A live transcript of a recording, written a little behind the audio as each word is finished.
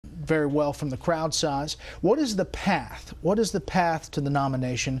very well from the crowd size. What is the path? What is the path to the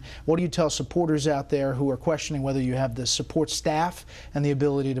nomination? What do you tell supporters out there who are questioning whether you have the support staff and the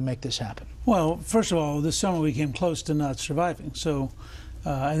ability to make this happen? Well, first of all, this summer we came close to not surviving. So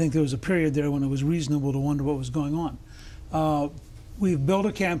I think there was a period there when it was reasonable to wonder what was going on. We've built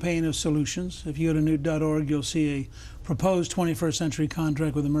a campaign of solutions. If you go to newt.org, you'll see a proposed 21st century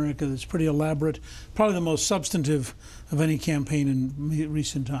contract with America that's pretty elaborate, probably the most substantive of any campaign in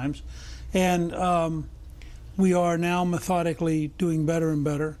recent times. And we are now methodically doing better and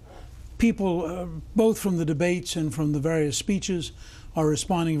better. People, both from the debates and from the various speeches, are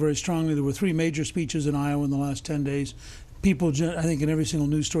responding very strongly. There were 3 major speeches in Iowa in the last 10 days. People, I think in every single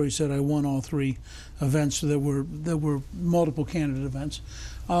news story, said I won all 3 events that were multiple candidate events.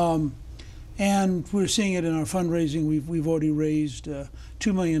 And we're seeing it in our fundraising. We've already raised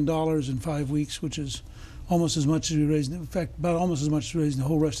 $2 million in 5 weeks, which is almost as much as we raised, in fact, about almost as much as we raised in the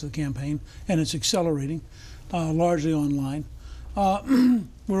whole rest of the campaign, and it's accelerating, largely online.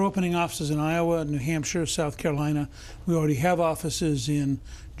 We're opening offices in Iowa, New Hampshire, South Carolina. We already have offices in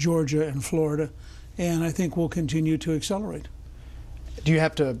Georgia and Florida, and I think we'll continue to accelerate. Do you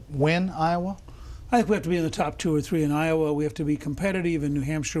have to win Iowa? I think we have to be in the top 2 or 3 in Iowa. We have to be competitive in New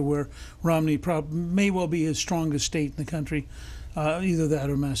Hampshire, where Romney may well be his strongest state in the country, either that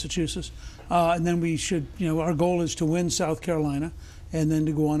or Massachusetts. And then we should, our goal is to win South Carolina, and then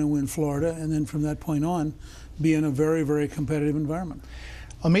to go on and win Florida, and then from that point on, be in a very, very competitive environment.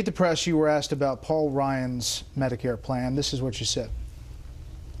 On Meet the Press, you were asked about Paul Ryan's Medicare plan. This is what you said.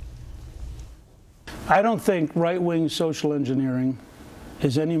 I don't think right-wing social engineering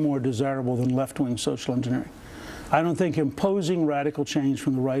is any more desirable than left-wing social engineering. I don't think imposing radical change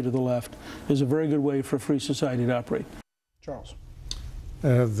from the right or the left is a very good way for a free society to operate. Charles.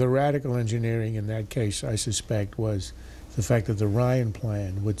 The radical engineering in that case, I suspect, was the fact that the Ryan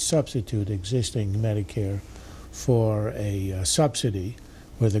plan would substitute existing Medicare for a subsidy,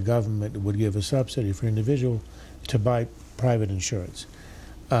 where the government would give a subsidy for individual to buy private insurance.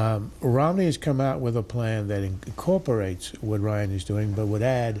 Romney has come out with a plan that incorporates what Ryan is doing, but would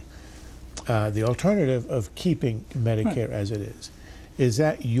add the alternative of keeping Medicare as it is. Is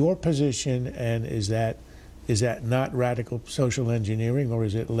that your position, and is that not radical social engineering, or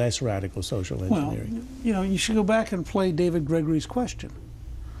is it less radical social engineering? Well, you should go back and play David Gregory's question.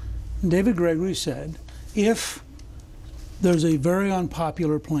 David Gregory said, if there's a very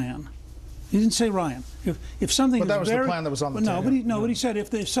unpopular plan, he didn't say Ryan. If something but is that was very, the plan that was on the table. But he said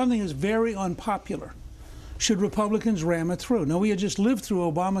if something is very unpopular, should Republicans ram it through? Now, we had just lived through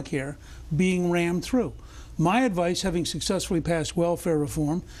Obamacare being rammed through. My advice, having successfully passed welfare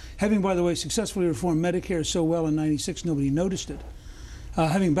reform, having, by the way, successfully reformed Medicare so well in '96 nobody noticed it,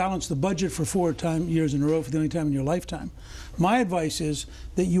 having balanced the budget for 4 years in a row for the only time in your lifetime, my advice is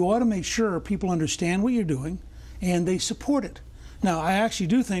that you ought to make sure people understand what you're doing and they support it. Now, I actually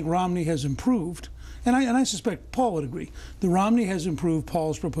do think Romney has improved, and I suspect Paul would agree, that Romney has improved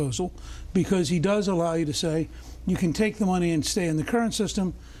Paul's proposal, because he does allow you to say you can take the money and stay in the current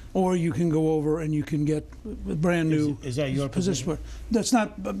system, or you can go over and you can get a brand new Is that your position? That's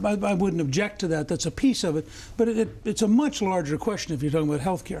not, I wouldn't object to that. That's a piece of it. But it's a much larger question if you're talking about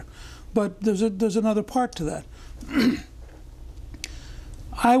health care. But there's another part to that.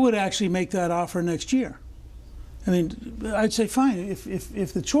 I would actually make that offer next year. I mean, I'd say, fine,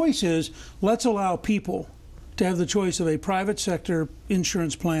 if the choice is, let's allow people to have the choice of a private sector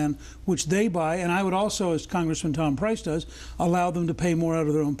insurance plan, which they buy, and I would also, as Congressman Tom Price does, allow them to pay more out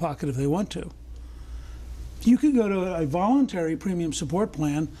of their own pocket if they want to. You could go to a voluntary premium support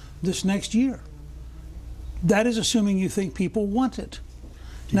plan this next year. That is assuming you think people want it.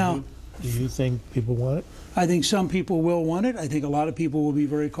 Do you think people want it? I think some people will want it. I think a lot of people will be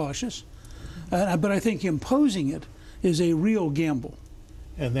very cautious. But I think imposing it is a real gamble.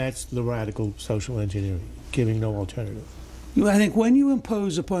 And that's the radical social engineering, giving no alternative. I think when you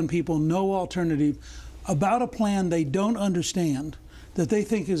impose upon people no alternative about a plan they don't understand, that they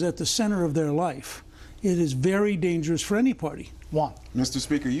think is at the center of their life, it is very dangerous for any party. Juan. Mr.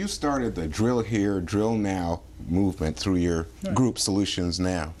 Speaker, you started the drill here, drill now movement through your group Solutions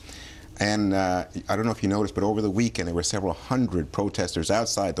Now. And I don't know if you noticed, but over the weekend there were several hundred protesters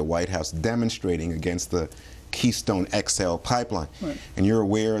outside the White House demonstrating against the Keystone XL pipeline. Right. And you're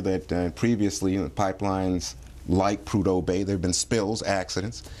aware that previously pipelines like Prudhoe Bay, there have been spills,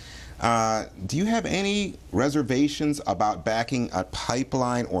 accidents. Do you have any reservations about backing a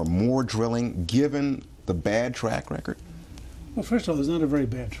pipeline or more drilling given the bad track record? Well, first of all, there's not a very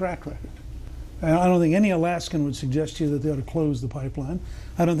bad track record. I don't think any Alaskan would suggest to you that they ought to close the pipeline.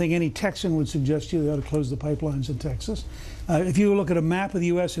 I don't think any Texan would suggest to you they ought to close the pipelines in Texas. If you look at a map of the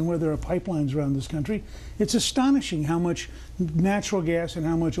U.S. and where there are pipelines around this country, it's astonishing how much natural gas and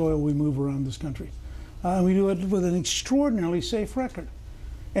how much oil we move around this country. We do it with an extraordinarily safe record.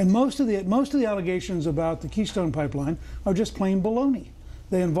 And most of the allegations about the Keystone Pipeline are just plain baloney.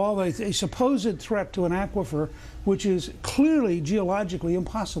 They involve a supposed threat to an aquifer, which is clearly geologically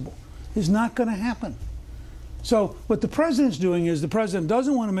impossible. It's not going to happen. So what the president's doing is the president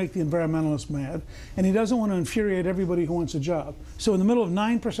doesn't want to make the environmentalists mad, and he doesn't want to infuriate everybody who wants a job. So in the middle of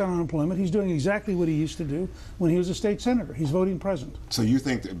 9% unemployment, he's doing exactly what he used to do when he was a state senator. He's voting present. So you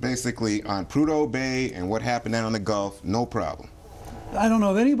think that basically on Prudhoe Bay and what happened down in the Gulf, no problem? I don't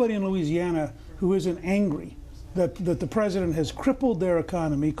know of anybody in Louisiana who isn't angry that the president has crippled their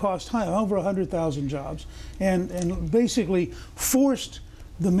economy, cost over 100,000 jobs, and basically forced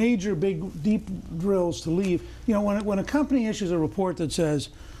the major big deep drills to leave. You know, when a company issues a report that says,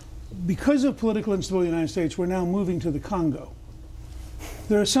 because of political instability in the United States, we're now moving to the Congo,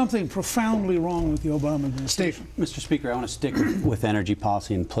 there is something profoundly wrong with the Obama administration. Mr. Speaker, I want to stick with energy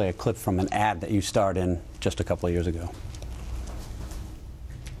policy and play a clip from an ad that you starred in just a couple of years ago.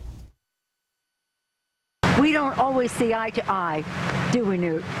 We don't always see eye to eye, do we,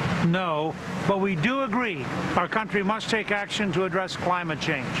 Newt? No, but we do agree our country must take action to address climate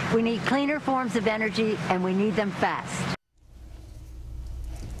change. We need cleaner forms of energy, and we need them fast.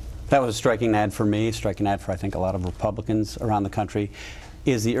 That was a striking ad for me, striking ad for I think a lot of Republicans around the country.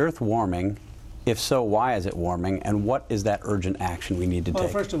 Is the Earth warming? If so, why is it warming? And what is that urgent action we need to take? Well,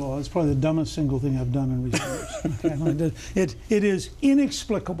 first of all, it's probably the dumbest single thing I've done in recent years. It is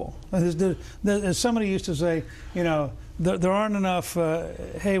inexplicable. As somebody used to say, you know, there aren't enough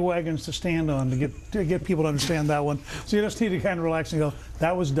hay wagons to stand on to get people to understand that one. So you just need to kind of relax and go,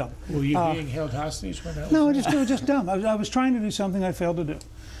 that was dumb. Were you being held hostage when that was No, it was just dumb. I was trying to do something I failed to do.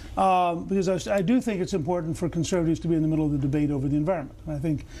 Because I do think it's important for conservatives to be in the middle of the debate over the environment. I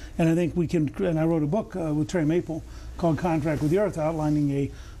think we can. And I wrote a book with Terry Maple called "Contract with the Earth," outlining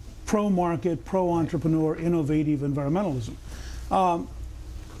a pro-market, pro-entrepreneur, innovative environmentalism.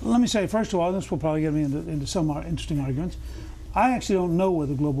 Let me say, first of all, this will probably get me into some interesting arguments. I actually don't know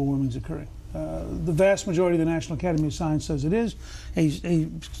whether global warming is occurring. The vast majority of the National Academy of Science says it is. A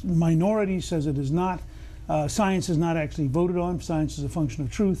minority says it is not. Science is not actually voted on. Science is a function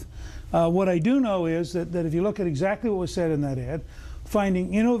of truth. What I do know is that if you look at exactly what was said in that ad,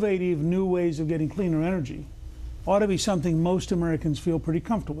 finding innovative new ways of getting cleaner energy ought to be something most Americans feel pretty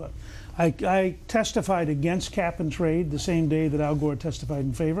comfortable with. I testified against cap and trade the same day that Al Gore testified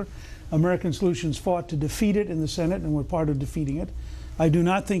in favor. American Solutions fought to defeat it in the Senate, and we're part of defeating it. I do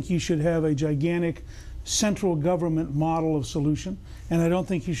not think you should have a gigantic central government model of solution, and I don't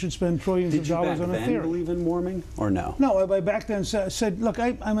think you should spend trillions of dollars on a theory. Did you back then believe in warming, or no? No, I back then said, look,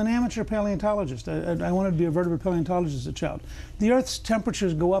 I'm an amateur paleontologist. I wanted to be a vertebrate paleontologist as a child. The Earth's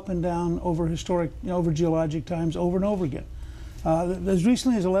temperatures go up and down over over geologic times over and over again. As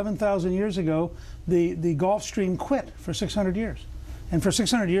recently as 11,000 years ago, the Gulf Stream quit for 600 years. And for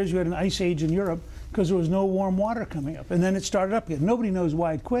 600 years, you had an ice age in Europe because there was no warm water coming up. And then it started up again. Nobody knows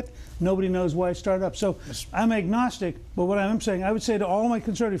why it quit. Nobody knows why it started up. So I'm agnostic, but what I'm saying, I would say to all my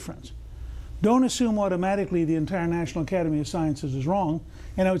conservative friends, don't assume automatically the entire National Academy of Sciences is wrong.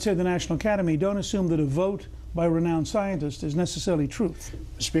 And I would say to the National Academy, don't assume that a vote by renowned scientists is necessarily truth.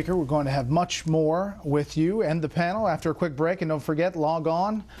 Speaker, we're going to have much more with you and the panel after a quick break. And don't forget, log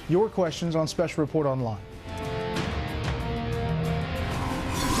on your questions on Special Report Online.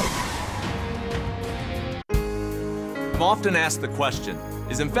 I'm often asked the question,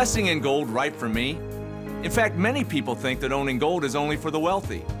 is investing in gold right for me? In fact, many people think that owning gold is only for the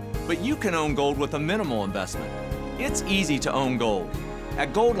wealthy. But you can own gold with a minimal investment. It's easy to own gold.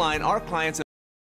 At Goldline, our clients